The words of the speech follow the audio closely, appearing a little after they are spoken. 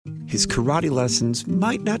his karate lessons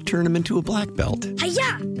might not turn him into a black belt.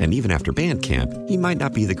 Hi-ya! And even after band camp, he might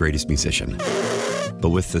not be the greatest musician.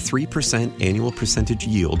 But with the 3% annual percentage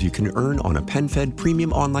yield you can earn on a PenFed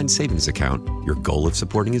premium online savings account, your goal of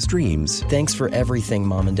supporting his dreams... Thanks for everything,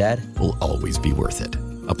 Mom and Dad. ...will always be worth it.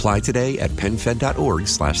 Apply today at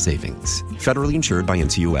PenFed.org/savings. Federally insured by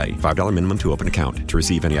NCUA. $5 minimum to open account. To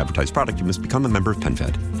receive any advertised product, you must become a member of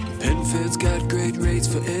PenFed. PenFed's got great rates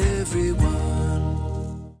for everyone.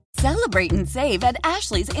 Celebrate and save at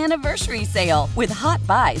Ashley's Anniversary Sale. With Hot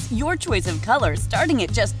Buys, your choice of colors starting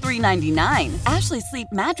at just $3.99. Ashley Sleep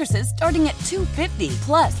mattresses starting at $2.50.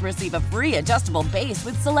 Plus, receive a free adjustable base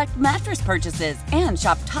with select mattress purchases. And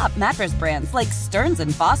shop top mattress brands like Stearns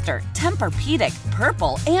 & Foster, Tempur-Pedic,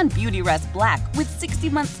 Purple, and Beautyrest Black with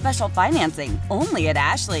 60-month special financing. Only at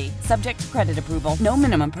Ashley. Subject to credit approval. No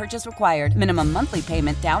minimum purchase required. Minimum monthly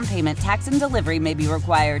payment, down payment, tax, and delivery may be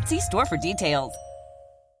required. See store for details.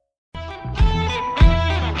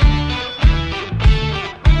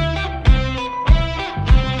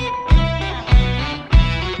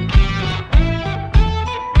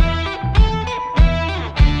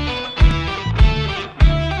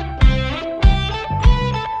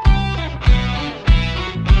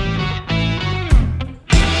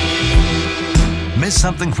 Miss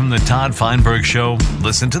something from the Todd Feinberg Show?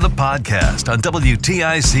 Listen to the podcast on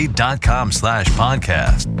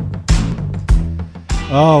WTIC.com/podcast.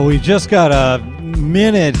 Oh, we just got a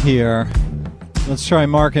minute here. Let's try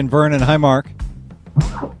Mark and Vernon. Hi, Mark.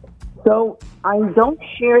 So I don't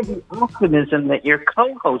share the optimism that your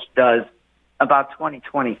co-host does about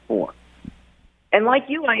 2024. And like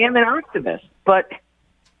you, I am an optimist. But,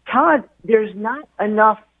 Todd, there's not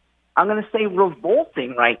enough, I'm going to say,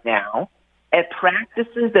 revolting right now at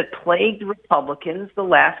practices that plagued Republicans the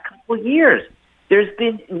last couple of years. There's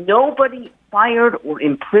been nobody fired or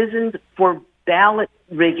imprisoned for ballot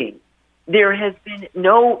rigging. There has been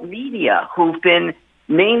no media who've been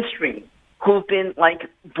mainstream, who've been like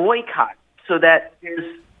boycott so that there's,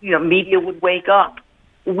 media would wake up.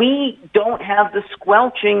 We don't have the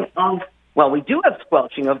squelching of, we do have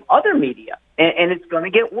squelching of other media, and it's going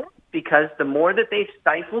to get worse because the more that they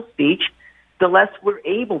stifle speech, the less we're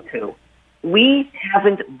able to. We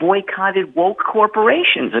haven't boycotted woke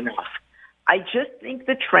corporations enough. I just think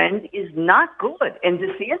the trend is not good, and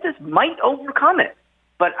DeSantis might overcome it,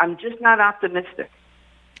 but I'm just not optimistic.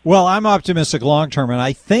 Well, I'm optimistic long-term, and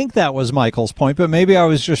I think that was Michael's point, but maybe I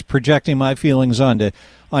was just projecting my feelings onto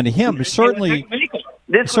him. Certainly,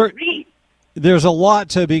 there's a lot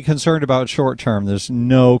to be concerned about short-term. There's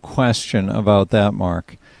no question about that,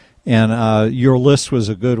 Mark. And your list was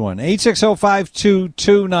a good one.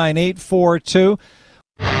 860-522-9842.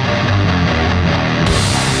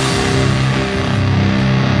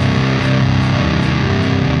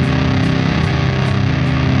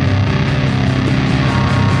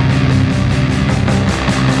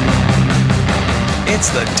 It's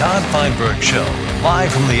the Todd Feinberg Show,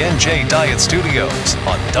 live from the NJ Diet Studios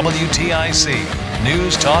on WTIC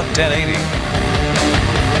News Talk 1080.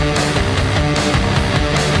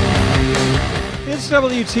 It's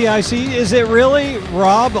WTIC. Is it really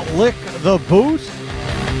Rob Lick the Boot?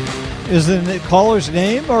 Is the caller's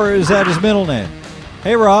name, or is that his middle name?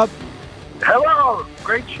 Hey, Rob. Hello.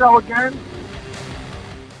 Great show again.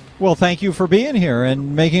 Well, thank you for being here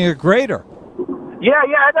and making it greater. Yeah.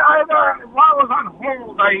 While I was on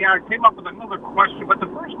hold, I came up with another question. But the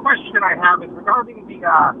first question I have is regarding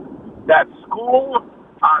that school,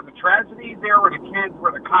 the tragedy there where the kids,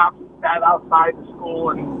 where the cops sat outside the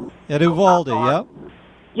school and at Uvalde, yep.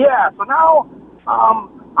 Yeah. So now,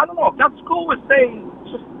 I don't know if that school was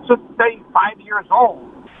just say 5 years old.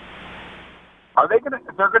 Are they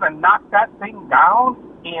they're gonna knock that thing down?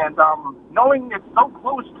 And knowing it's so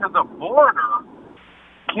close to the border,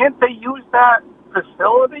 can't they use that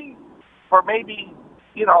facility for maybe,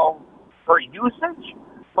 for usage,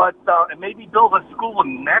 but and maybe build a school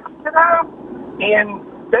next to that? And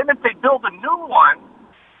then if they build a new one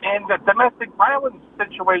and the domestic violence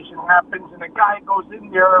situation happens and a guy goes in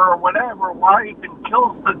there or whatever, wife, and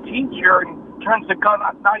kills the teacher and turns the gun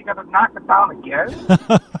on, now you got to knock it down again?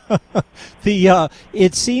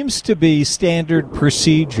 It seems to be standard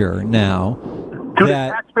procedure now. Do the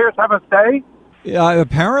taxpayers have a say?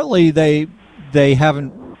 Apparently they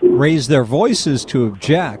haven't raised their voices to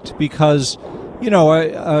object because,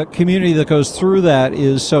 a community that goes through that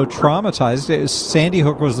is so traumatized. Sandy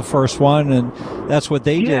Hook was the first one, and that's what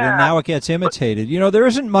they did, and now it gets imitated. There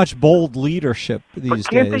isn't much bold leadership these days.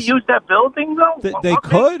 Can't they use that building, though? They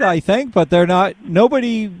could, I think, but they're not.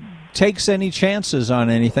 Nobody takes any chances on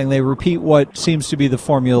anything. They repeat what seems to be the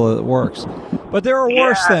formula that works. But there are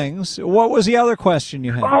worse things. What was the other question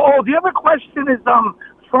you had? Oh, the other question is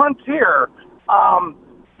Frontier.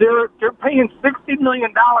 They're paying $60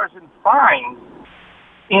 million in fines,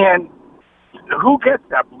 and who gets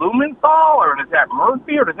that? Blumenthal, or is that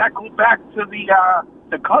Murphy, or does that go back to the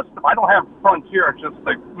customer? I don't have Frontier, just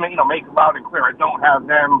make it loud and clear. I don't have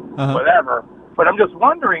them, whatever. But I'm just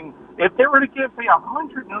wondering, if they were to give me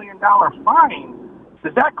 $100 million fine,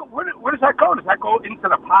 does that go? Where does that go? Does that go into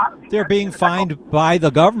the pot? They're being fined by the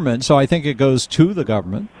government, so I think it goes to the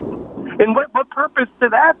government. And what purpose to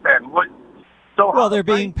that then?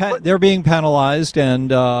 They're being penalized,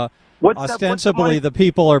 and ostensibly the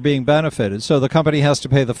people are being benefited. So the company has to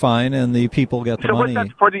pay the fine, and the people get the money. So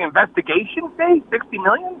that's for the investigation fee, $60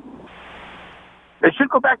 million? It should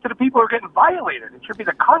go back to the people who are getting violated. It should be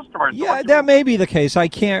the customers. Yeah, that may be the case. I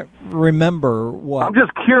can't remember what. I'm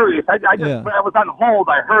just curious. I was on hold.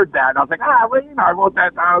 I heard that, and I was like, I wrote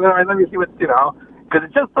that down. Let me see what, because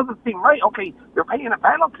it just doesn't seem right. Okay, you're paying a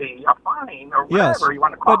penalty, a fine, or whatever you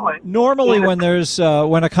want to call it. Normally, when there's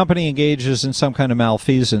when a company engages in some kind of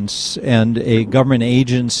malfeasance and a government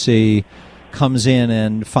agency comes in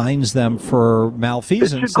and fines them for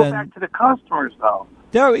malfeasance, it should go back to the customers, though.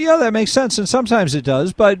 Yeah, that makes sense, and sometimes it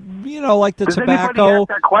does. But like the tobacco. Does anybody ask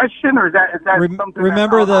that question, or is that something?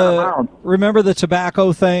 Remember the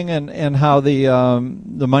tobacco thing, and how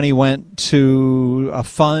the money went to a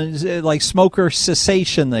fund like smoker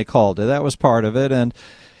cessation, they called it. That was part of it, and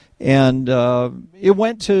it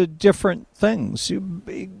went to different things.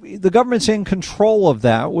 The government's in control of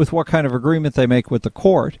that with what kind of agreement they make with the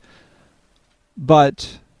court,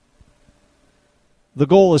 but the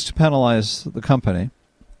goal is to penalize the company.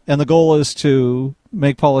 And the goal is to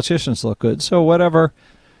make politicians look good. So whatever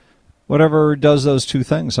does those two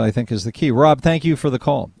things, I think, is the key. Rob, thank you for the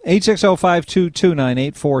call.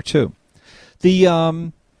 860-522-9842.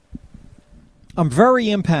 I'm very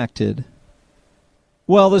impacted.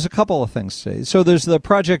 Well, there's a couple of things today. So there's the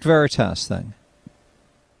Project Veritas thing,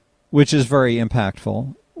 which is very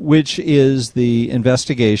impactful, which is the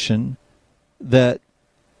investigation that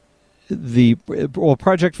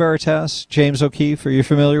Project Veritas, James O'Keefe, are you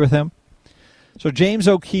familiar with him? So James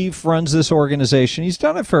O'Keefe runs this organization. He's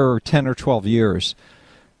done it for 10 or 12 years.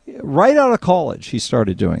 Right out of college, he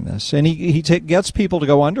started doing this. And he gets people to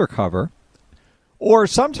go undercover. Or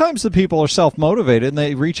sometimes the people are self-motivated and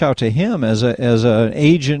they reach out to him as an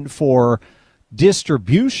agent for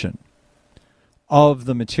distribution of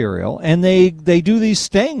the material. And they do these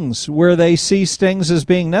stings where they see stings as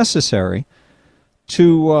being necessary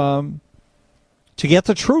to get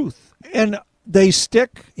the truth. And they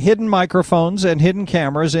stick hidden microphones and hidden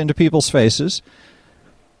cameras into people's faces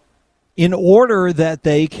in order that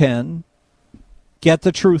they can get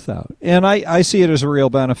the truth out. And I see it as a real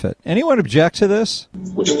benefit. Anyone object to this?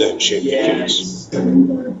 Which then should be the case.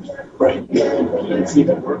 Right.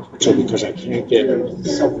 So because I can't get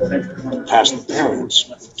past the parents,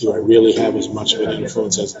 do I really have as much of an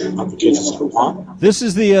influence on the kids as I want? This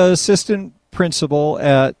is the assistant principal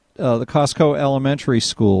at the Costco Elementary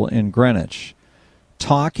School in Greenwich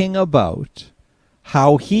talking about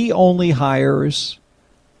how he only hires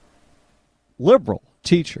liberal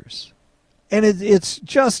teachers. And it's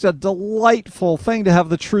just a delightful thing to have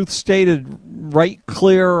the truth stated right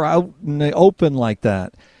clear out in the open like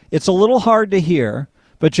that. It's a little hard to hear,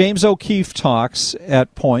 but James O'Keefe talks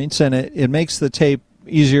at points, and it makes the tape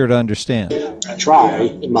easier to understand. I try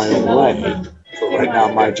in my own way. But right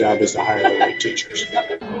now, my job is to hire the right teachers.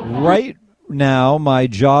 Right now, my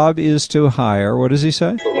job is to hire, what does he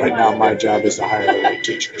say? But right now, my job is to hire the right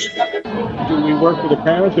teachers. Do we work for the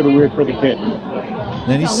parents or do we work for the kids?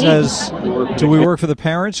 Then he says, do we work for the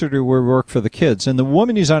parents or do we work for the kids? And the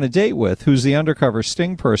woman he's on a date with, who's the undercover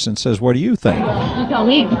sting person, says, what do you think? You tell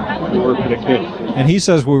me. We work for the kids. And he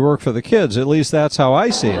says we work for the kids. At least that's how I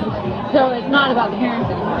see it. So it's not about the parents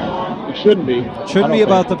anymore. It shouldn't be. Shouldn't be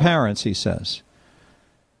about the parents, he says.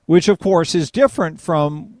 Which, of course, is different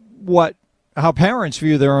from how parents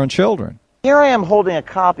view their own children. Here I am holding a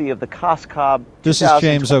copy of the COSCOB. This is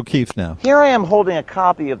James O'Keefe now. Here I am holding a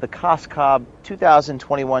copy of the COSCOB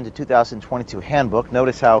 2021 to 2022 handbook.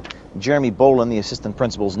 Notice how Jeremy Boland, the assistant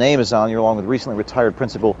principal's name, is on here, along with recently retired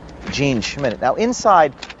principal Gene Schmidt. Now,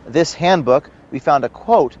 inside this handbook, we found a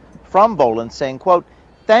quote from Boland saying, quote,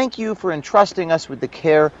 "Thank you for entrusting us with the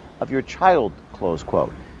care of your child," close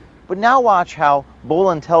quote. But now watch how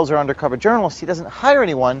Boland tells our undercover journalist he doesn't hire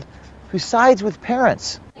anyone who sides with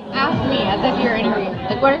parents. Ask me as if you're interviewing.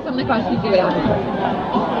 Like, what are some of the questions you would ask?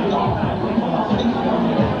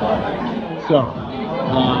 So,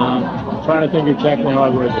 I'm trying to think exactly how I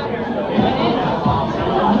word it.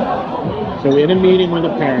 So in a meeting with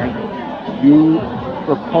a parent, you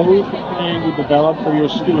propose the plan you develop for your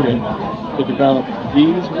student to develop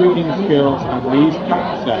these reading skills and these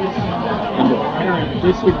concepts, and the parent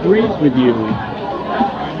disagrees with you,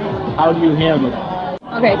 how do you handle it?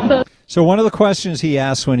 Okay, So one of the questions he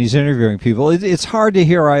asks when he's interviewing people, it's hard to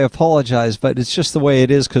hear, I apologize, but it's just the way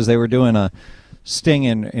it is because they were doing a sting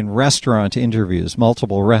in restaurant interviews,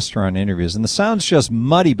 multiple restaurant interviews, and the sound's just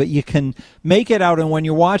muddy, but you can make it out. And when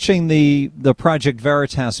you're watching the Project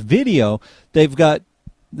Veritas video, they've got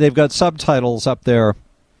subtitles up there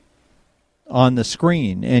on the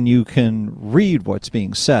screen, and you can read what's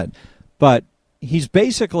being said. But he's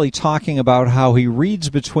basically talking about how he reads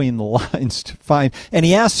between the lines to find, and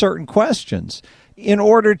he asks certain questions in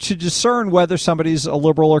order to discern whether somebody's a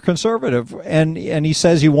liberal or conservative. And he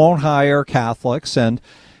says he won't hire Catholics and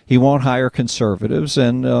he won't hire conservatives.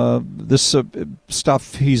 And this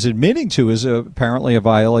stuff he's admitting to is apparently a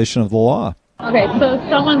violation of the law. okay, so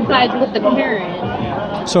someone sides with the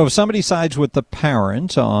parent. So if somebody sides with the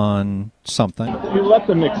parent on something, You let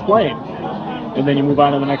them explain, and then you move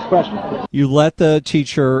on to the next question. you let the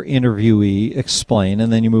teacher interviewee explain,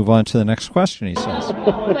 and then you move on to the next question, he says.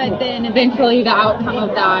 But then eventually the outcome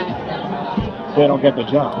of that. They don't get the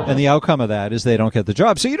job. And the outcome of that is they don't get the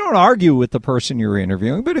job. So you don't argue with the person you're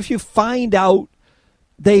interviewing, but if you find out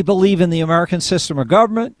they believe in the American system of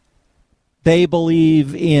government, they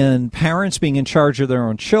believe in parents being in charge of their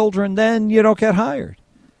own children, then you don't get hired.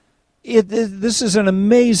 This is an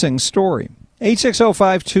amazing story.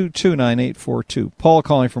 860-522-9842. Paul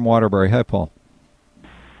calling from Waterbury. Hi, Paul.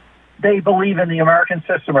 They believe in the American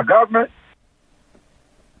system of government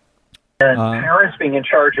and parents being in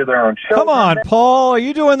charge of their own children. Come on, Paul. Are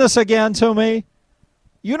you doing this again to me?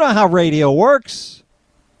 You know how radio works.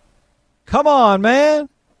 Come on, man.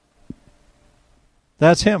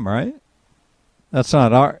 That's him, right? That's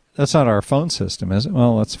not our phone system, is it?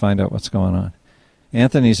 Well, let's find out what's going on.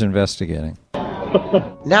 Anthony's investigating.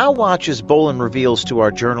 Now watch as Bolin reveals to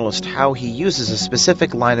our journalist how he uses a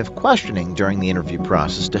specific line of questioning during the interview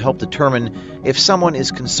process to help determine if someone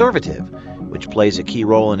is conservative, which plays a key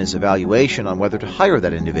role in his evaluation on whether to hire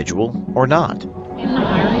that individual or not. In the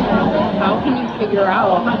hiring process, how can you figure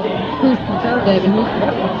out who's conservative and who's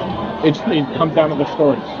liberal? It comes down to the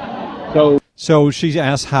stories. So she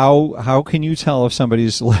asks, how can you tell if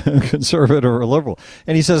somebody's conservative or liberal?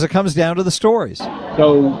 And he says it comes down to the stories.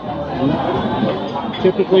 So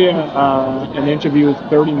typically an interview is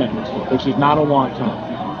 30 minutes, which is not a long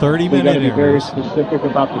time. 30-minute You got to be very interviews. specific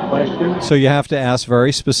about the questions. So you have to ask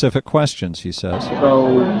very specific questions, he says.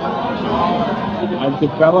 So I've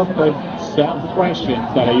developed a set of questions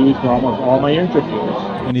that I use for almost all my interviews.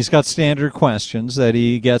 And he's got standard questions that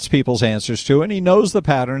he gets people's answers to, and he knows the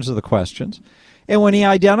patterns of the questions. And when he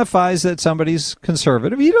identifies that somebody's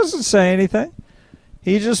conservative, he doesn't say anything.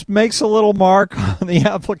 He just makes a little mark on the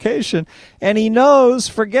application, and he knows,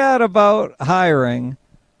 forget about hiring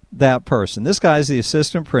that person. This guy's the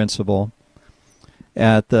assistant principal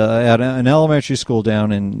at an elementary school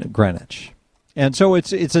down in Greenwich. And so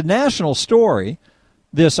it's a national story,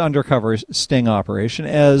 this undercover sting operation,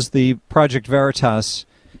 as the Project Veritas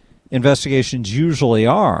investigations usually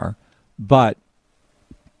are, but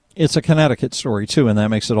it's a Connecticut story, too, and that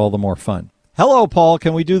makes it all the more fun. Hello, Paul.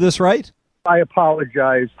 Can we do this right? I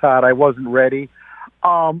apologize, Todd. I wasn't ready.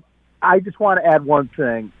 I just want to add one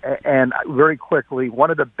thing, and very quickly, one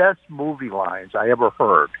of the best movie lines I ever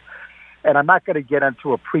heard, and I'm not going to get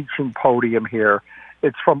into a preaching podium here.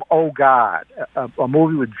 It's from Oh God, a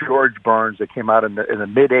movie with George Burns that came out in the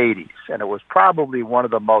mid-'80s, and it was probably one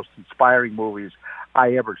of the most inspiring movies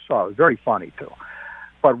I ever saw. It was very funny, too.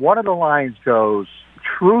 But one of the lines goes,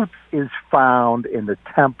 "Truth is found in the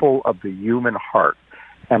temple of the human heart."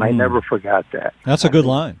 And I never forgot that. That's a good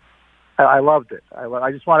line. I loved it.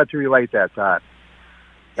 I just wanted to relate that, Todd.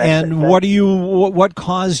 And what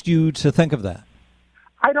caused you to think of that?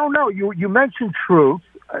 I don't know. You mentioned truth,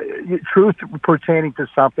 truth pertaining to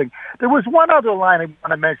something. There was one other line I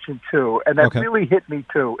want to mention, too, and that really hit me,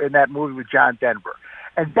 too, in that movie with John Denver.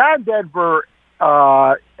 And John Denver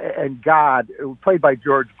and God, played by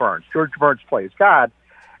George Burns. George Burns plays God,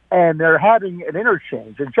 and they're having an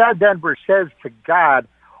interchange. And John Denver says to God,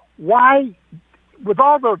 why, with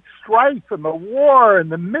all the strife and the war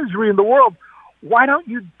and the misery in the world, why don't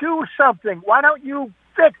you do something? Why don't you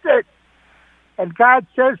fix it? And God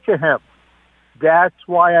says to him, that's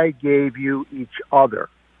why I gave you each other.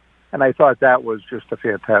 And I thought that was just a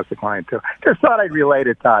fantastic line, too. Just thought I'd relate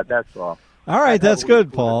it, Todd. That's all. All right, that's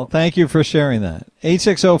good, Paul. Thank you for sharing that.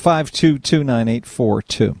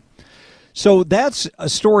 860-522-9842. So that's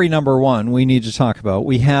story number one we need to talk about.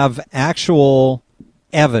 We have actual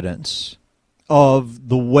evidence of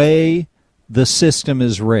the way the system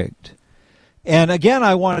is rigged. And again,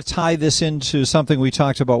 I want to tie this into something we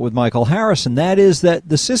talked about with Michael Harris, and that is that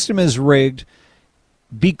the system is rigged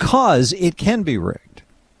because it can be rigged.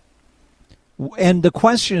 And the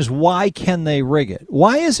question is, why can they rig it?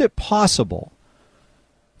 Why is it possible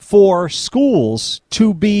for schools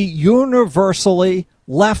to be universally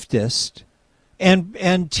leftist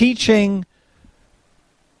and teaching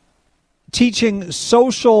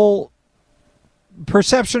social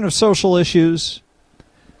perception of social issues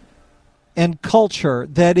and culture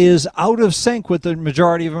that is out of sync with the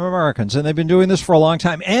majority of Americans? And they've been doing this for a long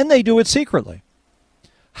time, and they do it secretly.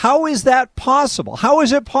 How is that possible? How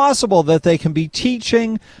is it possible that they can be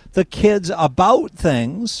teaching the kids about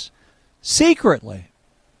things secretly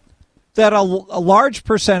that a large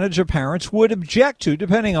percentage of parents would object to?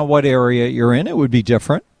 Depending on what area you're in, it would be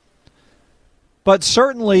different. But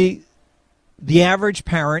certainly the average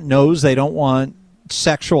parent knows they don't want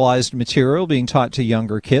sexualized material being taught to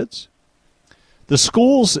younger kids. The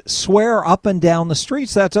schools swear up and down the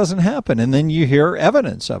streets that doesn't happen, and then you hear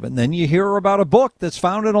evidence of it. And then you hear about a book that's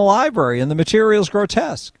found in a library, and the material is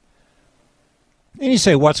grotesque. And you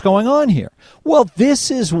say, what's going on here? Well,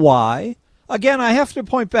 this is why, again, I have to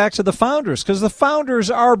point back to the founders, because the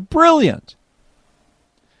founders are brilliant.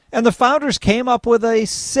 And the founders came up with a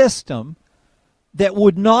system that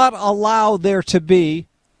would not allow there to be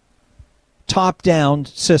top-down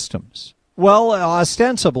systems. Well,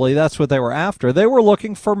 ostensibly, that's what they were after. They were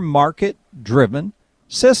looking for market-driven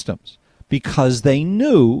systems because they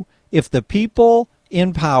knew if the people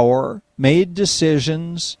in power made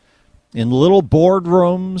decisions in little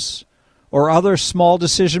boardrooms or other small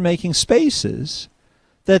decision-making spaces,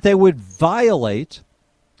 that they would violate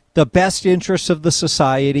the best interests of the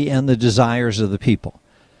society and the desires of the people.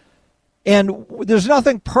 And there's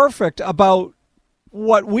nothing perfect about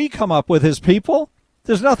what we come up with as people.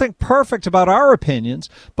 There's nothing perfect about our opinions,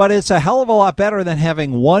 but it's a hell of a lot better than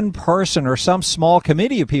having one person or some small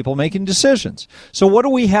committee of people making decisions. So what do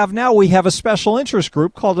we have now? We have a special interest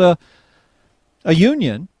group called a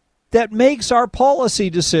union that makes our policy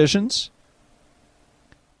decisions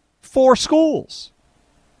for schools.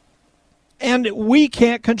 And we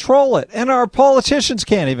can't control it. And our politicians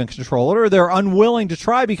can't even control it, or they're unwilling to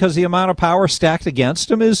try because the amount of power stacked against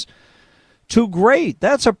them is too great.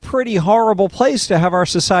 That's a pretty horrible place to have our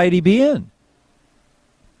society be in.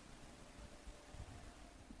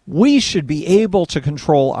 We should be able to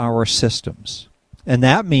control our systems. And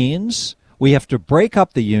that means we have to break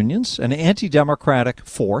up the unions, an anti-democratic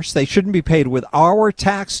force. They shouldn't be paid with our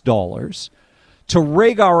tax dollars to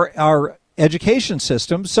rig our education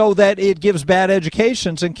system so that it gives bad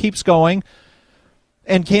educations and keeps going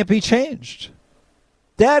and can't be changed.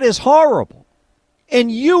 That is horrible. And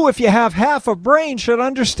you, if you have half a brain, should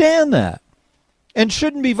understand that and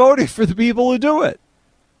shouldn't be voting for the people who do it.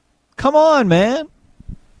 Come on, man.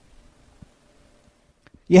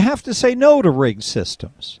 You have to say no to rigged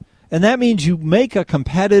systems. And that means you make a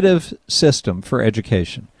competitive system for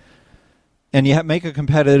education. And you make a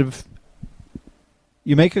competitive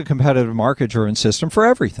market-driven system for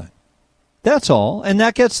everything. That's all. And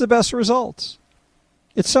that gets the best results.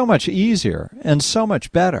 It's so much easier and so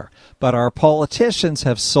much better. But our politicians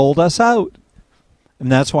have sold us out.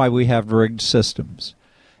 And that's why we have rigged systems.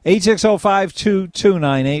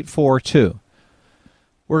 860-522-9842.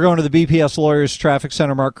 We're going to the BPS Lawyers Traffic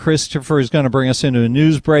Center. Mark Christopher is going to bring us into a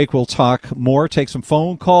news break. We'll talk more, take some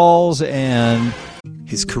phone calls, and...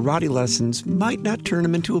 His karate lessons might not turn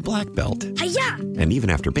him into a black belt. Hi-ya! And even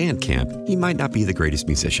after band camp, he might not be the greatest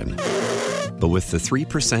musician. But with the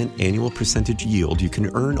 3% annual percentage yield you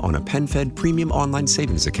can earn on a PenFed premium online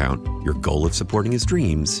savings account, your goal of supporting his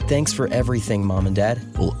dreams... Thanks for everything, Mom and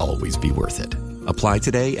Dad. ...will always be worth it. Apply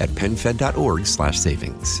today at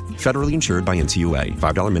PenFed.org/savings. Federally insured by NCUA.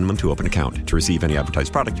 $5 minimum to open account. To receive any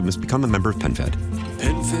advertised product, you must become a member of PenFed.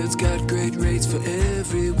 PenFed's got great rates for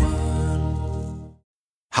everyone.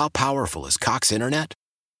 How powerful is Cox Internet?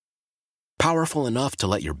 Powerful enough to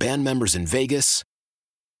let your band members in Vegas,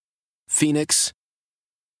 Phoenix,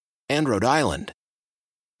 and Rhode Island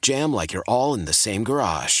jam like you're all in the same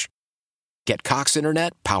garage. Get Cox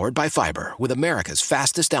Internet powered by fiber with America's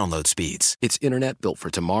fastest download speeds. It's internet built for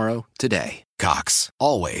tomorrow, today. Cox,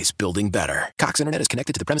 always building better. Cox Internet is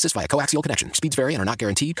connected to the premises via coaxial connection. Speeds vary and are not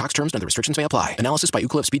guaranteed. Cox terms and other restrictions may apply. Analysis by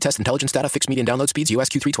Ookla Speed Test Intelligence Data. Fixed median download speeds. US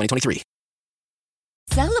Q3 2023.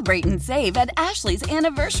 Celebrate and save at Ashley's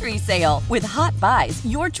Anniversary Sale. With Hot Buys,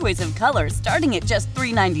 your choice of colors starting at just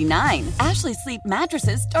 $3.99. Ashley Sleep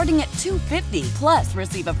mattresses starting at $2.50. Plus,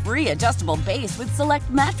 receive a free adjustable base with select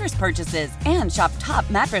mattress purchases. And shop top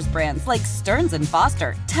mattress brands like Stearns &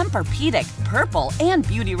 Foster, Tempur-Pedic, Purple, and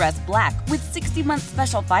Beautyrest Black with 60-month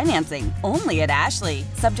special financing. Only at Ashley.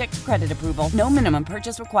 Subject to credit approval. No minimum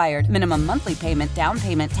purchase required. Minimum monthly payment, down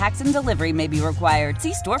payment, tax, and delivery may be required.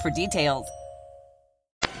 See store for details.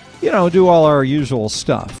 Do all our usual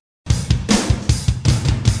stuff.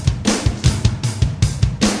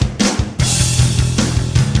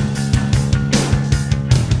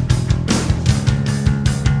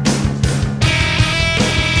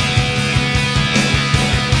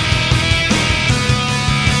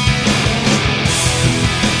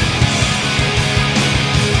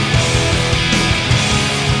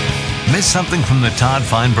 Miss something from the Todd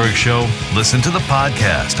Feinberg Show? Listen to the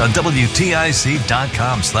podcast on WTIC.com/podcast.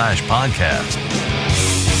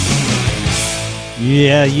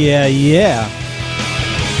 Yeah.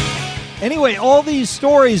 Anyway, all these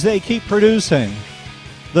stories they keep producing,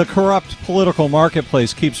 the corrupt political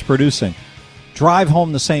marketplace keeps producing, drive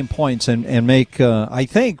home the same points and make, I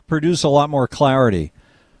think, produce a lot more clarity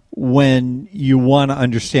when you want to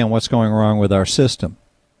understand what's going wrong with our system.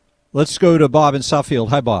 Let's go to Bob in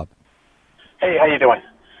Suffield. Hi, Bob. Hey, how you doing?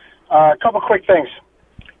 A couple quick things.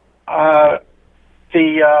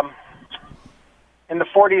 In the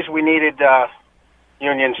 40s, we needed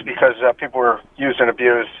unions because people were used and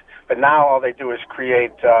abused. But now all they do is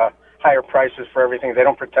create higher prices for everything. They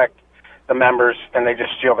don't protect the members, and they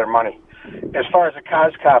just steal their money. As far as the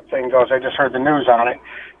COSCOP thing goes, I just heard the news on it.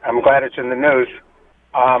 I'm glad it's in the news.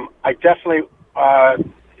 I definitely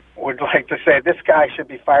would like to say this guy should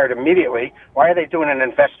be fired immediately. Why are they doing an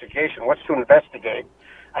investigation? What's to investigate?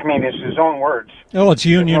 I mean, it's his own words. Oh, it's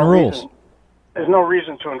union rules. There's no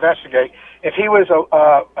reason to investigate. If he was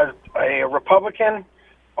a Republican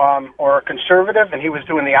or a conservative and he was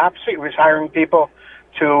doing the opposite, he was hiring people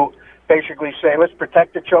to basically say, let's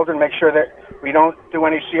protect the children, make sure that we don't do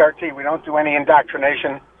any CRT, we don't do any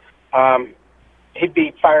indoctrination, he'd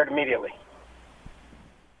be fired immediately.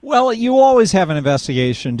 Well, you always have an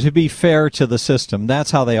investigation to be fair to the system. That's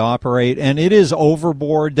how they operate, and it is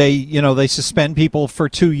overboard. They suspend people for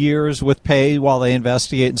 2 years with pay while they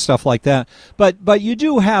investigate and stuff like that. But you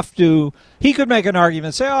do have to. He could make an argument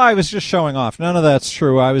and say, "Oh, I was just showing off." None of that's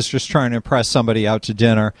true. I was just trying to impress somebody out to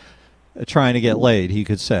dinner, trying to get laid. He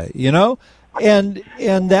could say, and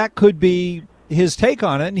that could be his take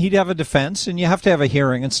on it, and he'd have a defense, and you have to have a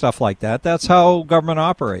hearing and stuff like that. That's how government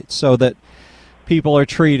operates, so that people are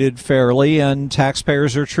treated fairly and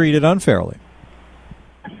taxpayers are treated unfairly.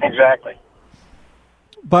 Exactly.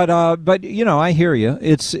 But I hear you.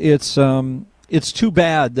 It's too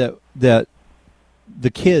bad that the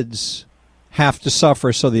kids have to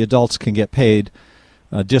suffer so the adults can get paid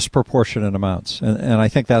disproportionate amounts, and I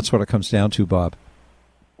think that's what it comes down to, Bob.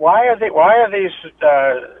 Why are these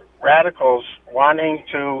radicals wanting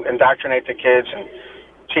to indoctrinate the kids and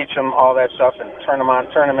teach them all that stuff and turn them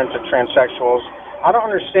into transsexuals? I don't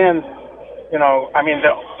understand,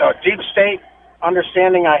 the deep state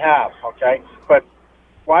understanding I have, okay? But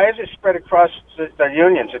why is it spread across the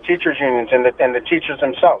unions, the teachers' unions, and the teachers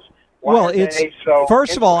themselves? Why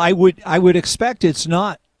first of all, I would expect it's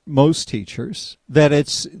not most teachers,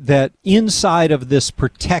 that inside of this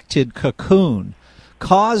protected cocoon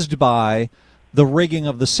caused by the rigging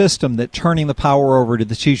of the system that turning the power over to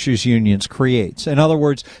the teachers' unions creates. In other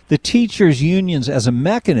words, the teachers' unions as a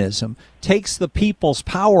mechanism takes the people's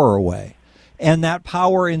power away, and that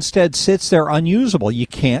power instead sits there unusable. You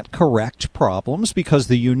can't correct problems because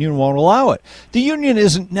the union won't allow it. The union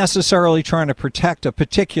isn't necessarily trying to protect a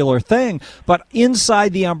particular thing, but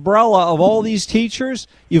inside the umbrella of all these teachers,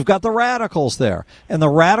 you've got the radicals there, and the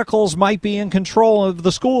radicals might be in control of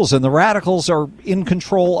the schools, and the radicals are in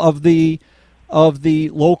control of the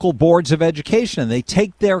local boards of education. They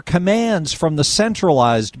take their commands from the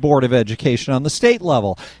centralized board of education on the state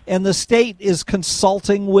level, and the state is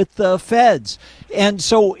consulting with the feds. And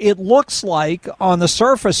so it looks like on the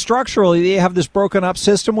surface, structurally, they have this broken up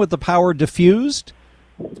system with the power diffused,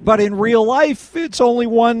 but in real life, it's only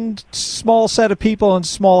one small set of people and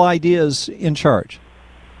small ideas in charge.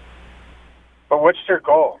 But what's their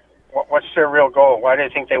goal? What's their real goal? Why do you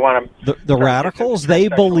think they want to... The radicals, they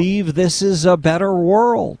believe this is a better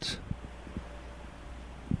world.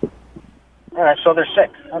 All right, so they're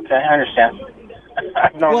sick. Okay, I understand.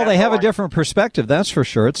 Well, they have a different perspective, that's for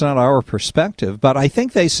sure. It's not our perspective, but I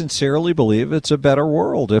think they sincerely believe it's a better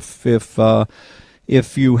world if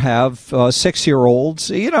if you have 6-year-olds,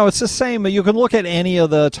 it's the same. You can look at any of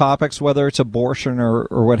the topics, whether it's abortion or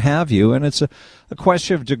what have you, and it's a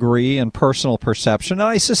question of degree and personal perception. And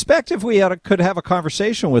I suspect if we could have a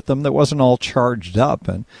conversation with them that wasn't all charged up,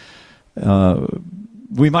 and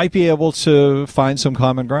we might be able to find some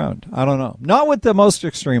common ground. I don't know. Not with the most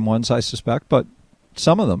extreme ones, I suspect, but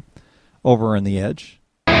some of them over on the edge.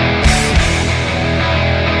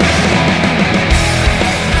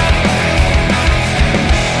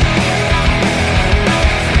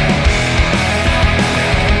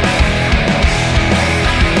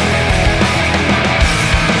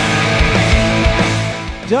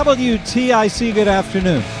 WTIC, good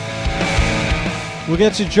afternoon. We'll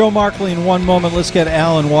get to Joe Markley in one moment. Let's get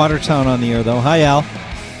Al in Watertown on the air, though. Hi, Al.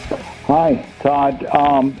 Hi, Todd.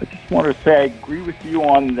 I just want to say I agree with you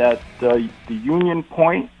on that the union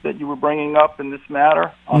point that you were bringing up in this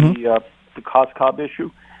matter on the COSCOB issue.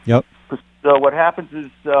 Yep. What happens is,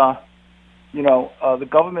 the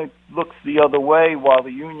government looks the other way while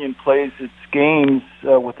the union plays its games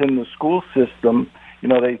within the school system.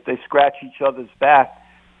 They scratch each other's back.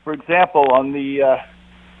 For example, on the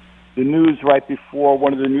news right before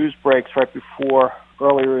one of the news breaks right before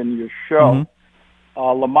earlier in your show,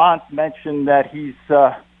 Lamont mentioned that he's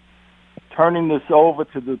turning this over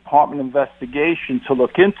to the Department of Investigation to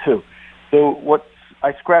look into. So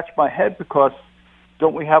I scratch my head because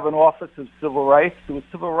don't we have an Office of Civil Rights? There were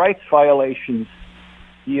civil rights violations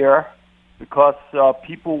here because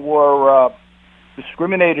people were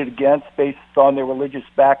discriminated against based on their religious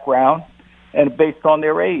background and based on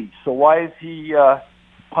their age. So why is he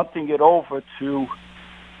punting it over to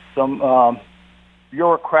some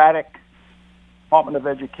bureaucratic Department of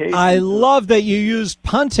Education? I love that you used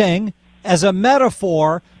punting as a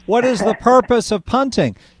metaphor. What is the purpose of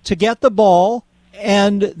punting? To get the ball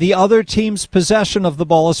and the other team's possession of the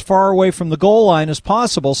ball as far away from the goal line as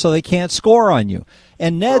possible so they can't score on you.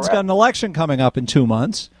 And Ned's got an election coming up in 2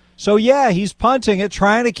 months. So, yeah, he's punting it,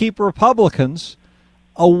 trying to keep Republicans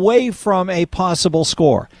away from a possible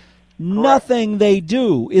score. Correct. Nothing they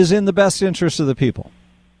do is in the best interest of the people.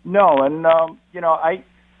 No, and, I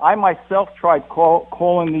myself tried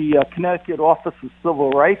calling the Connecticut Office of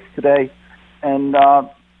Civil Rights today and,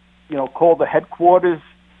 called the headquarters,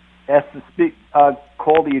 asked to speak,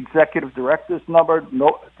 call the executive director's number.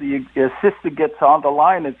 No, the assistant gets on the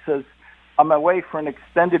line and says, I'm away for an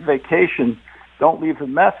extended vacation. Don't leave a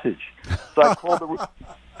message. So I called the...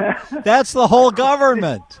 That's the whole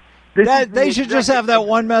government. They should just have that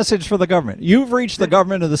one message for the government. You've reached the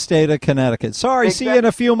government of the state of Connecticut. Sorry, see you in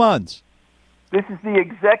a few months. This is the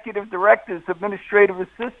executive director's administrative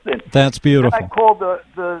assistant. That's beautiful. And I called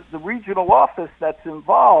the regional office that's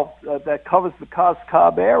involved that covers the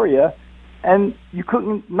COSCOB area, and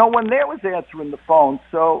no one there was answering the phone.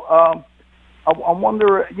 So I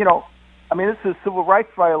wonder, this is a civil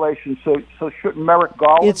rights violation, so shouldn't Merrick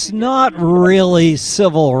Garland... It's not really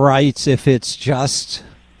civil rights if it's just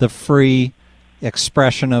the free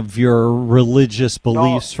expression of your religious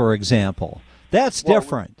beliefs, for example. That's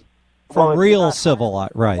different from real civil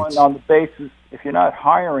rights. On the basis, if you're not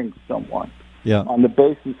hiring someone on the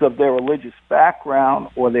basis of their religious background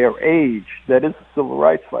or their age, that is a civil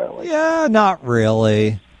rights violation. Yeah, not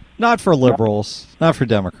really. Not for liberals, not for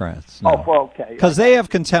Democrats. No. Oh, okay. Because they have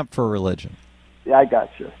contempt for religion. Yeah, I got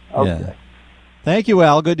you. Okay. Yeah. Thank you,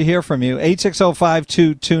 Al. Good to hear from you.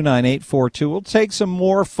 860-522-9842. We'll take some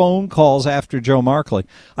more phone calls after Joe Markley.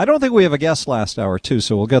 I don't think we have a guest last hour, too,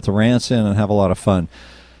 so we'll get the rants in and have a lot of fun.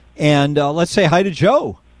 And let's say hi to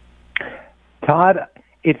Joe. Todd,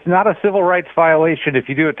 it's not a civil rights violation if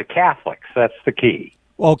you do it to Catholics. That's the key.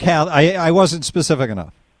 Well, I wasn't specific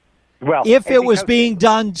enough. Well, if it was being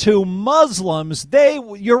done to Muslims,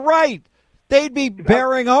 you're right. They'd be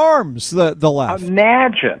bearing arms, the left.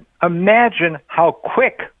 Imagine how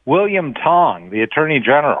quick William Tong, the Attorney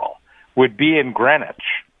General, would be in Greenwich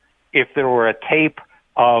if there were a tape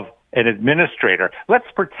of an administrator. Let's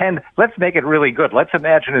make it really good. Let's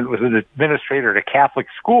imagine it was an administrator at a Catholic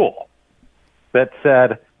school that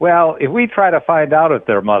said, well, if we try to find out if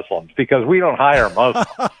they're Muslims, because we don't hire Muslims.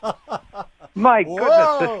 My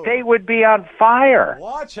goodness, the state would be on fire.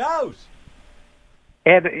 Watch out.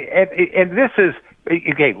 And this is,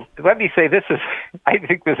 okay, let me say I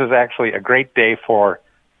think this is actually a great day for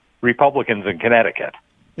Republicans in Connecticut.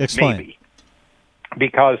 Explain. Maybe.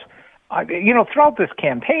 Because, throughout this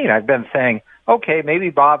campaign, I've been saying, okay, maybe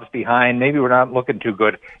Bob's behind, maybe we're not looking too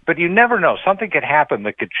good, but you never know. Something could happen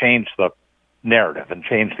that could change the narrative and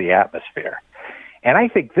change the atmosphere. And I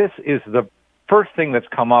think this is the first thing that's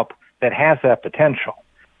come up that has that potential.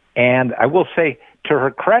 And I will say, to her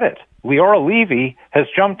credit, Leora Levy has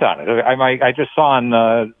jumped on it. I just saw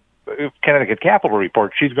on Connecticut Capitol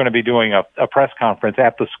Report she's going to be doing a press conference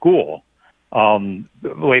at the school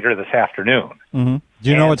later this afternoon. Mm-hmm. Do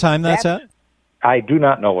you know what time that's at? I do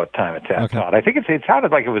not know what time it's at, Okay. Todd. I think it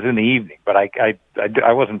sounded like it was in the evening, but I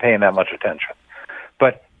wasn't paying that much attention.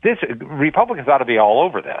 But Republicans ought to be all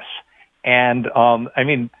over this. And,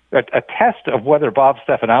 a test of whether Bob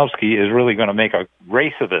Stefanowski is really going to make a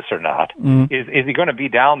race of this or not is he going to be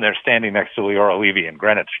down there standing next to Leora Levy in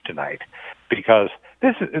Greenwich tonight? Because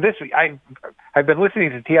I've been listening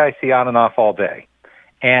to TIC on and off all day,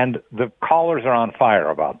 and the callers are on fire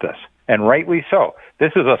about this, and rightly so.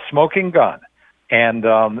 This is a smoking gun. And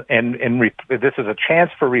this is a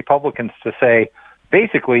chance for Republicans to say,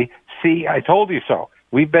 basically, see, I told you so.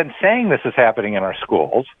 We've been saying this is happening in our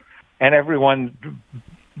schools, and everyone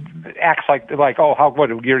acts like that's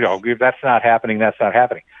not happening. That's not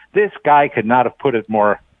happening. This guy could not have put it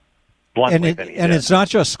more bluntly than he did. And it's not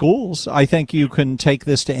just schools. I think you can take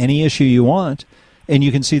this to any issue you want, and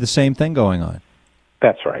you can see the same thing going on.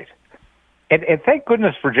 That's right. And thank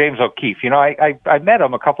goodness for James O'Keefe. I met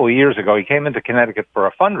him a couple of years ago. He came into Connecticut for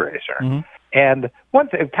a fundraiser. Mm-hmm. And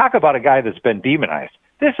talk about a guy that's been demonized.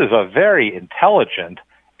 This is a very intelligent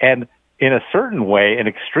and, in a certain way, an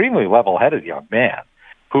extremely level-headed young man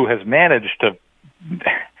who has managed to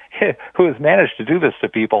do this to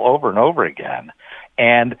people over and over again.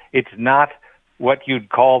 And it's not what you'd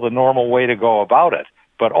call the normal way to go about it.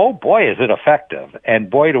 But, oh, boy, is it effective. And,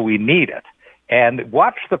 boy, do we need it. And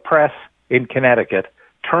watch the press in Connecticut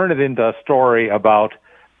turn it into a story about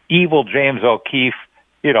evil James O'Keefe,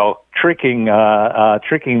 tricking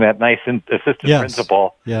that nice assistant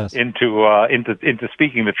principal into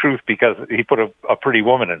speaking the truth because he put a pretty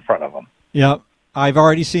woman in front of him. Yep, I've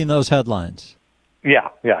already seen those headlines. Yeah,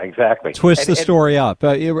 exactly. Twist the story up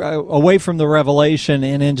away from the revelation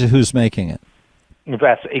and into who's making it.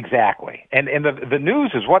 That's exactly. And the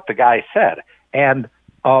news is what the guy said. And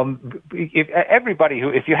if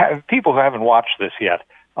you have people who haven't watched this yet,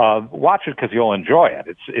 watch it because you'll enjoy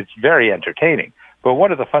it. It's very entertaining. But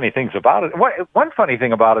one funny thing about it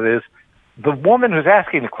is the woman who's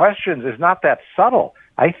asking the questions is not that subtle.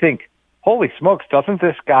 I think, holy smokes,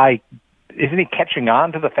 isn't he catching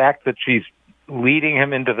on to the fact that she's leading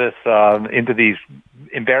him into into these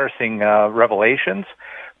embarrassing revelations?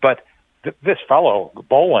 But this fellow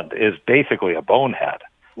Boland is basically a bonehead.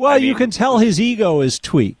 Well, you can tell his ego is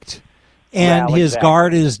tweaked and his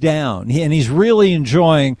guard is down, and he's really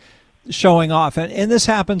enjoying showing off. And this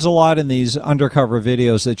happens a lot in these undercover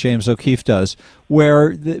videos that James O'Keefe does,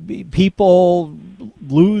 where people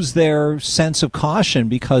lose their sense of caution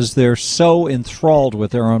because they're so enthralled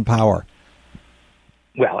with their own power.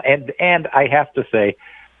 Well, and I have to say,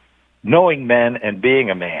 knowing men and being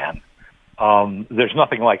a man, there's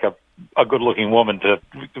nothing like a good-looking woman to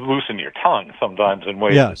loosen your tongue sometimes in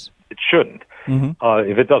ways that it shouldn't,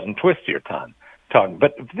 if it doesn't twist your tongue.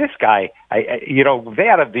 But this guy, they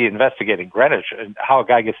ought to be investigating Greenwich and how a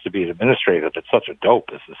guy gets to be an administrator that's such a dope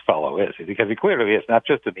as this fellow is, because he clearly is, not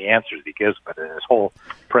just in the answers he gives, but in his whole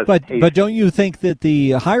presentation. But don't you think that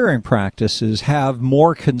the hiring practices have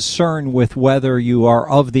more concern with whether you are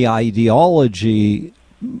of the ideology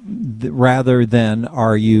rather than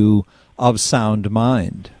are you of sound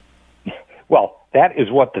mind? Well, that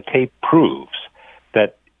is what the tape proves,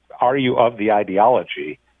 that are you of the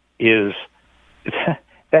ideology is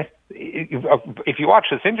that if you watch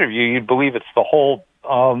this interview, you'd believe it's the whole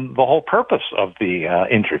purpose of the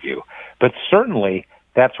interview. But certainly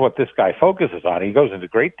that's what this guy focuses on. He goes into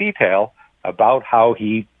great detail about how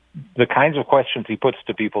the kinds of questions he puts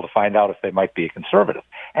to people to find out if they might be a conservative.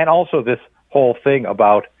 And also this whole thing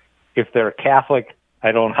about if they're Catholic,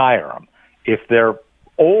 I don't hire them. If they're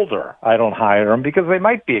older, I don't hire them because they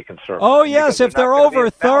might be a conservative. Oh, yes, if they're over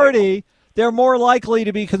 30, they're more likely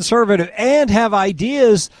to be conservative and have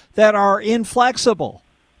ideas that are inflexible.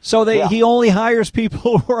 So he only hires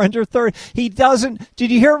people who are under 30. He doesn't. Did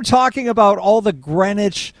you hear him talking about all the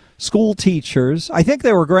Greenwich school teachers? I think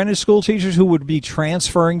there were Greenwich school teachers who would be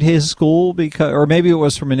transferring to his school or maybe it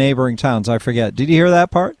was from neighboring towns. I forget. Did you hear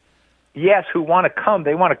that part? Yes, who want to come.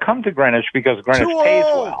 They want to come to Greenwich because Greenwich pays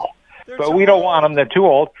well. But we don't want them. They're too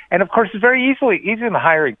old. And, of course, it's very easy in the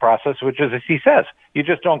hiring process, which is, as he says, you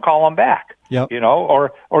just don't call them back. Yep.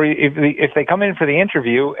 Or if they come in for the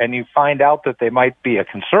interview and you find out that they might be a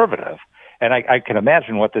conservative, and I can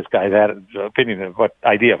imagine what this guy's opinion of what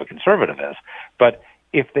idea of a conservative is. But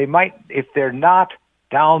if they're not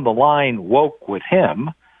down the line woke with him,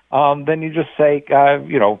 then you just say,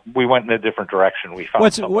 we went in a different direction. We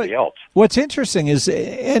found somebody else. What's interesting is,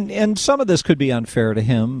 and some of this could be unfair to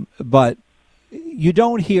him, but you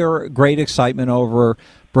don't hear great excitement over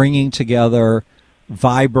bringing together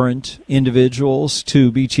vibrant individuals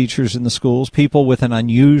to be teachers in the schools, people with an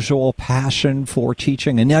unusual passion for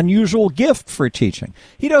teaching, an unusual gift for teaching.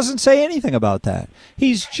 He doesn't say anything about that.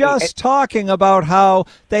 He's just talking about how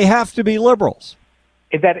they have to be liberals.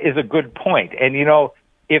 That is a good point. And, you know,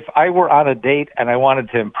 if I were on a date and I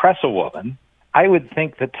wanted to impress a woman, I would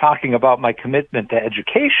think that talking about my commitment to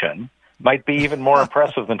education might be even more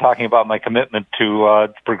impressive than talking about my commitment to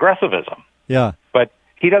progressivism. Yeah. But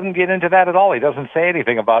he doesn't get into that at all. He doesn't say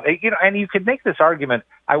anything about it. You know, and you could make this argument,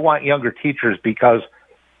 I want younger teachers because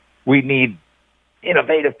we need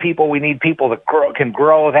innovative people, we need people that can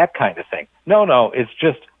grow, that kind of thing. No, it's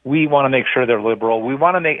just we want to make sure they're liberal. We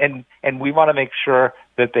want to make and we want to make sure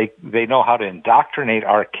that they know how to indoctrinate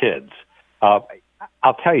our kids. I'll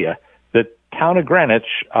tell you, the town of Greenwich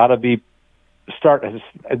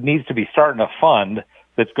needs to be starting a fund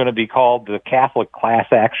that's going to be called the Catholic Class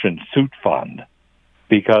Action Suit Fund,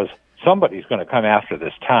 because somebody's going to come after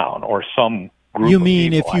this town or some group You of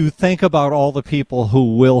mean people. if you think about all the people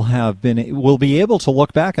who will be able to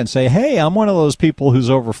look back and say, hey, I'm one of those people who's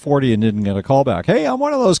over 40 and didn't get a call back. Hey, I'm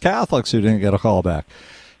one of those Catholics who didn't get a call back.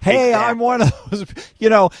 Hey, exactly. I'm one of those,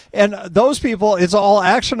 and those people, it's all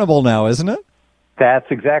actionable now, isn't it?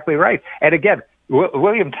 That's exactly right. And again,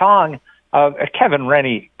 William Tong, Kevin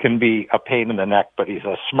Rennie can be a pain in the neck, but he's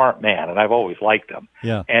a smart man, and I've always liked him.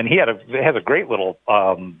 Yeah. And he has a great little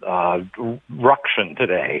ruction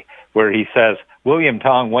today where he says William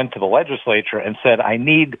Tong went to the legislature and said, I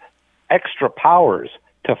need extra powers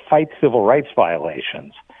to fight civil rights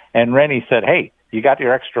violations. And Rennie said, hey, you got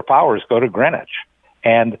your extra powers, go to Greenwich.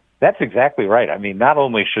 And that's exactly right. I mean, not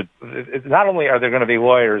only are there going to be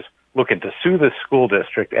lawyers looking to sue this school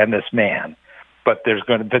district and this man, but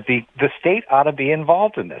the state ought to be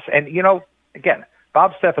involved in this. And, again,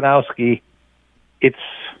 Bob Stefanowski, it's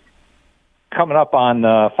coming up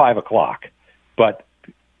on 5 o'clock, but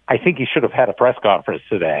I think he should have had a press conference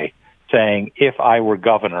today saying, if I were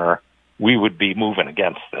governor, we would be moving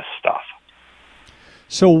against this stuff.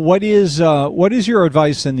 So what is your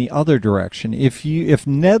advice in the other direction? If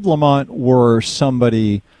Ned Lamont were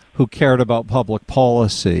somebody who cared about public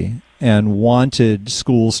policy and wanted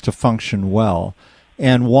schools to function well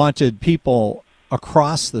and wanted people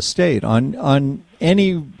across the state on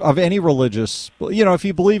any religious, if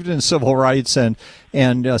he believed in civil rights and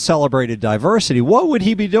celebrated diversity, what would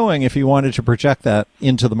he be doing if he wanted to project that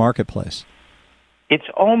into the marketplace? It's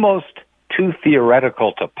almost too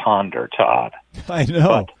theoretical to ponder, Todd. I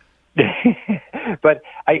know. But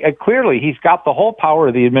I clearly he's got the whole power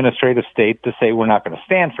of the administrative state to say we're not going to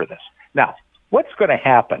stand for this. Now, what's going to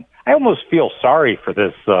happen? I almost feel sorry for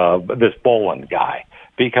this Boland guy,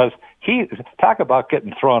 because talk about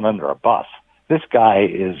getting thrown under a bus. This guy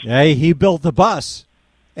is... Hey, he built the bus,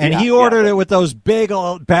 and he ordered it with those big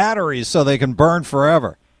old batteries so they can burn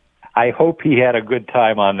forever. I hope he had a good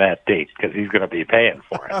time on that date, because he's going to be paying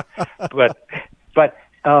for it. But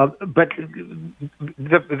the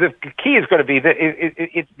key is going to be that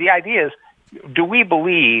the idea is, do we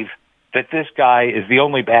believe that this guy is the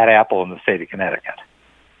only bad apple in the state of Connecticut?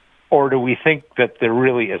 Or do we think that there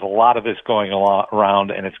really is a lot of this going around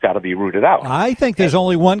and it's got to be rooted out? I think there's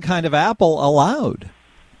only one kind of apple allowed.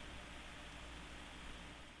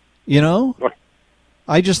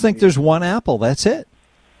 I just think there's one apple. That's it.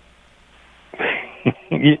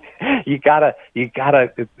 You gotta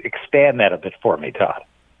expand that a bit for me, Todd.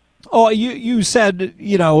 Oh, you said,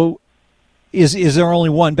 is there only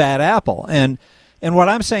one bad apple? And what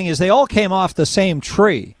I'm saying is they all came off the same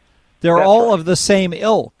tree. They're all of the same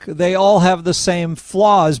ilk. They all have the same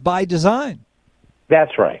flaws by design.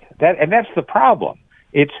 That's right. That's the problem.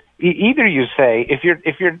 It's either you say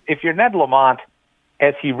if you're Ned Lamont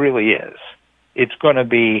as he really is, it's going to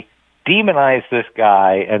be demonize this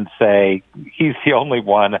guy and say he's the only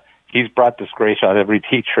one. He's brought disgrace on every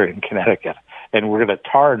teacher in Connecticut, and we're going to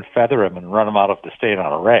tar and feather him and run him out of the state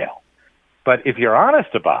on a rail. But if you're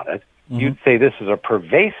honest about it, you'd say this is a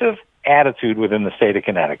pervasive attitude within the state of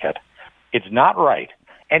Connecticut. It's not right.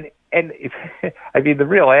 And the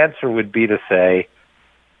real answer would be to say,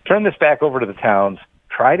 turn this back over to the towns,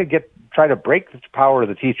 try to break the power of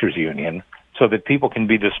the teachers union so that people can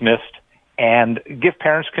be dismissed, and give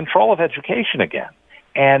parents control of education again.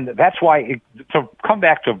 And that's why, to come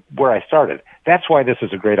back to where I started, that's why this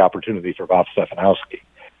is a great opportunity for Bob Stefanowski.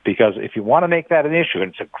 Because if you want to make that an issue,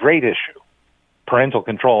 and it's a great issue, parental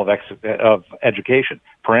control of education,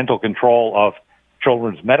 parental control of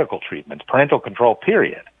children's medical treatments, parental control,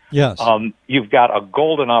 period. Yes. You've got a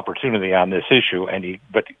golden opportunity on this issue,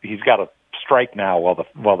 but he's got to strike now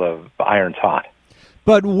while the iron's hot.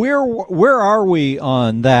 But where are we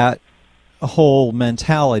on that whole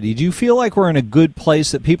mentality? Do you feel like we're in a good place,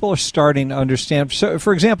 that people are starting to understand? So,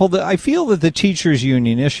 for example, I feel that the teachers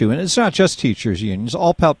union issue, and it's not just teachers unions,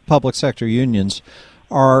 all public sector unions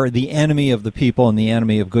are the enemy of the people and the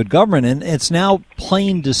enemy of good government, and it's now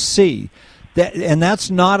plain to see that, and that's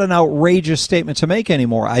not an outrageous statement to make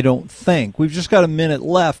anymore, I don't think. We've just got a minute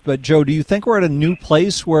left, but Joe, do you think we're at a new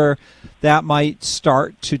place where that might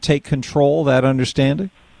start to take control, that understanding?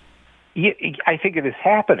 Yeah, I think it is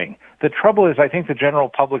happening. The trouble is, I think the general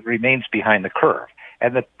public remains behind the curve,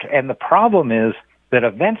 and the problem is that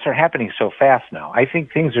events are happening so fast now. I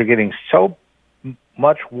think things are getting so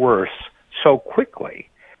much worse so quickly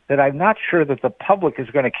that I'm not sure that the public is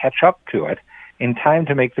going to catch up to it in time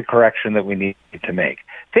to make the correction that we need to make.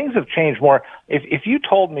 Things have changed more. If you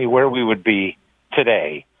told me where we would be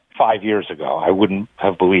today 5 years ago, I wouldn't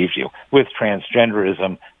have believed you, with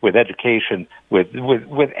transgenderism, with education, with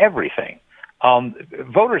everything.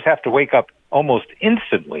 Voters have to wake up almost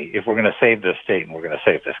instantly if we're going to save this state and we're going to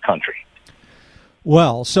save this country.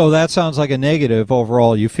 Well, so that sounds like a negative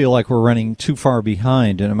overall. You feel like we're running too far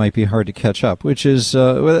behind and it might be hard to catch up, which is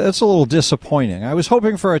that's a little disappointing. I was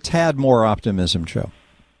hoping for a tad more optimism, Joe.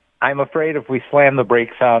 I'm afraid if we slam the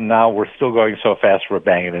brakes on now, we're still going so fast we're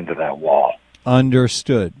banging into that wall.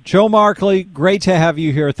 Understood. Joe Markley, great to have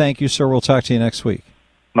you here. Thank you, sir. We'll talk to you next week.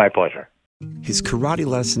 My pleasure. His karate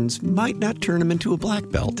lessons might not turn him into a black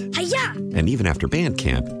belt. Hi-ya! And even after band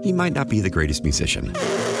camp, he might not be the greatest musician.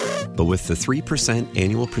 But with the 3%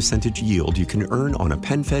 annual percentage yield you can earn on a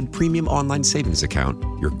PenFed premium online savings account,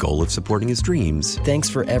 your goal of supporting his dreams... Thanks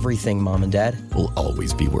for everything, Mom and Dad. ...will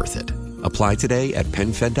always be worth it. Apply today at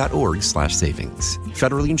PenFed.org/savings.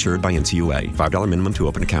 Federally insured by NCUA. $5 minimum to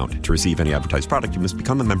open account. To receive any advertised product, you must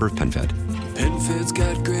become a member of PenFed. PenFed's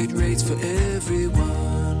got great rates for everyone.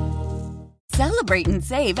 Celebrate and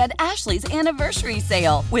save at Ashley's Anniversary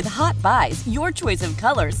Sale. With Hot Buys, your choice of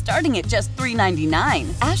colors starting at just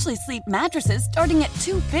 $3.99. Ashley Sleep mattresses starting at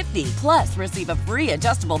 $2.50. Plus, receive a free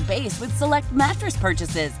adjustable base with select mattress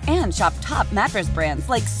purchases. And shop top mattress brands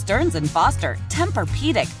like Stearns & Foster,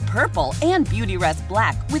 Tempur-Pedic, Purple, and Beautyrest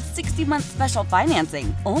Black with 60-month special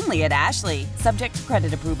financing. Only at Ashley. Subject to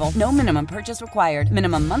credit approval. No minimum purchase required.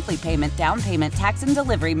 Minimum monthly payment, down payment, tax, and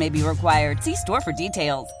delivery may be required. See store for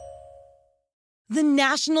details. The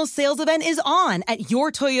national sales event is on at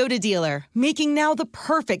your Toyota dealer, making now the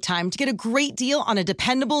perfect time to get a great deal on a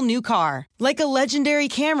dependable new car. Like a legendary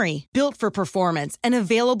Camry, built for performance and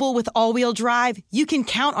available with all-wheel drive, you can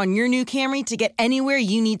count on your new Camry to get anywhere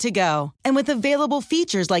you need to go. And with available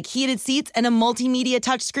features like heated seats and a multimedia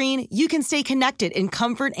touchscreen, you can stay connected in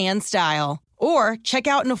comfort and style. Or check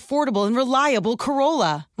out an affordable and reliable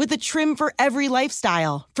Corolla with a trim for every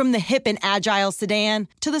lifestyle, from the hip and agile sedan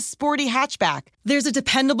to the sporty hatchback. There's a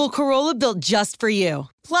dependable Corolla built just for you.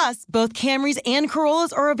 Plus, both Camrys and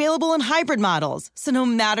Corollas are available in hybrid models, so no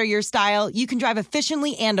matter your style, you can drive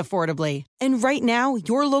efficiently and affordably. And right now,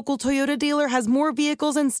 your local Toyota dealer has more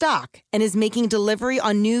vehicles in stock and is making delivery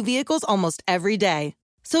on new vehicles almost every day.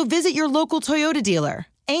 So visit your local Toyota dealer.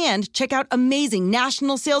 And check out amazing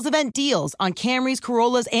national sales event deals on Camrys,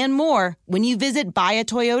 Corollas, and more when you visit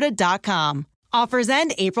buyatoyota.com. Offers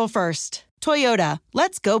end April 1st. Toyota,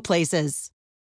 let's go places.